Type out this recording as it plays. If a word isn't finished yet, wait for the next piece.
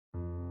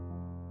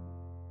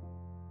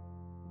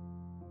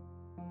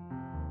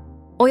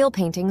Oil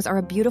paintings are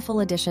a beautiful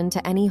addition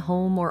to any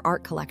home or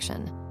art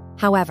collection.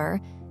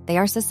 However, they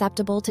are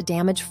susceptible to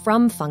damage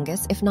from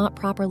fungus if not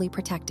properly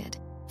protected.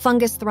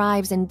 Fungus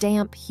thrives in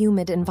damp,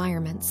 humid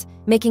environments,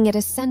 making it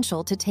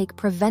essential to take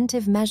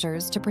preventive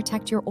measures to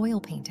protect your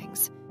oil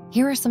paintings.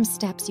 Here are some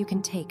steps you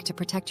can take to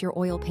protect your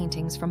oil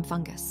paintings from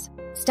fungus.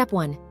 Step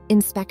 1.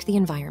 Inspect the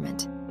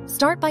environment.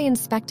 Start by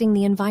inspecting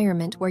the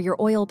environment where your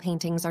oil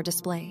paintings are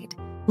displayed.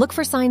 Look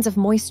for signs of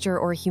moisture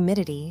or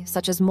humidity,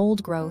 such as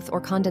mold growth or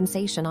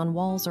condensation on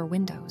walls or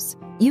windows.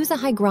 Use a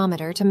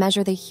hygrometer to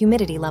measure the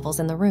humidity levels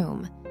in the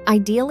room.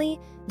 Ideally,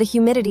 the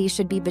humidity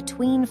should be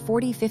between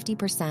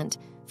 40–50%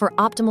 for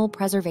optimal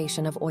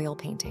preservation of oil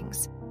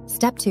paintings.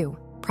 Step 2.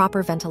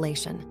 Proper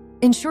ventilation.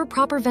 Ensure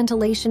proper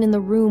ventilation in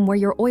the room where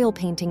your oil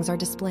paintings are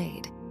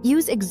displayed.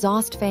 Use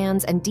exhaust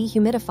fans and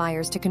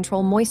dehumidifiers to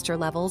control moisture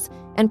levels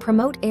and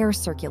promote air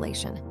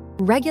circulation.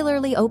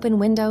 Regularly open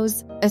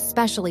windows,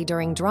 especially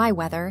during dry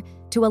weather,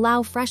 to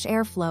allow fresh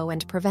airflow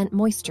and prevent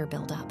moisture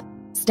buildup.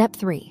 Step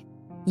 3.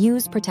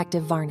 Use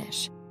protective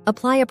varnish.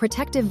 Apply a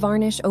protective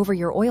varnish over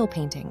your oil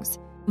paintings.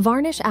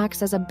 Varnish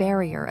acts as a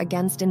barrier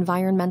against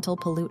environmental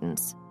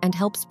pollutants and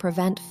helps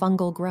prevent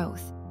fungal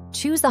growth.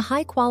 Choose a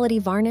high-quality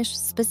varnish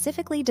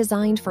specifically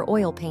designed for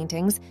oil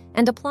paintings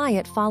and apply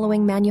it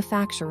following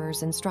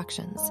manufacturer's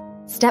instructions.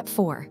 Step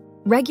 4.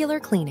 Regular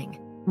cleaning.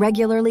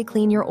 Regularly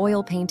clean your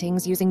oil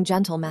paintings using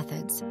gentle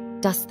methods.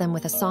 Dust them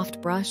with a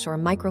soft brush or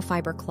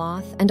microfiber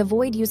cloth and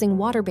avoid using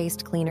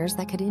water-based cleaners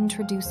that could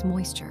introduce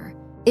moisture.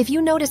 If you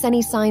notice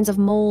any signs of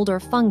mold or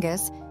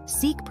fungus,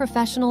 seek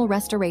professional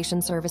restoration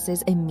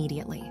services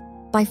immediately.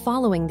 By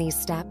following these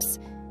steps,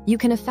 you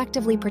can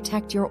effectively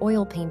protect your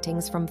oil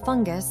paintings from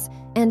fungus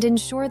and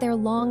ensure their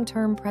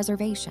long-term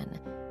preservation.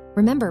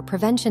 Remember,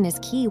 prevention is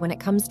key when it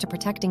comes to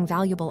protecting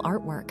valuable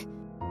artwork.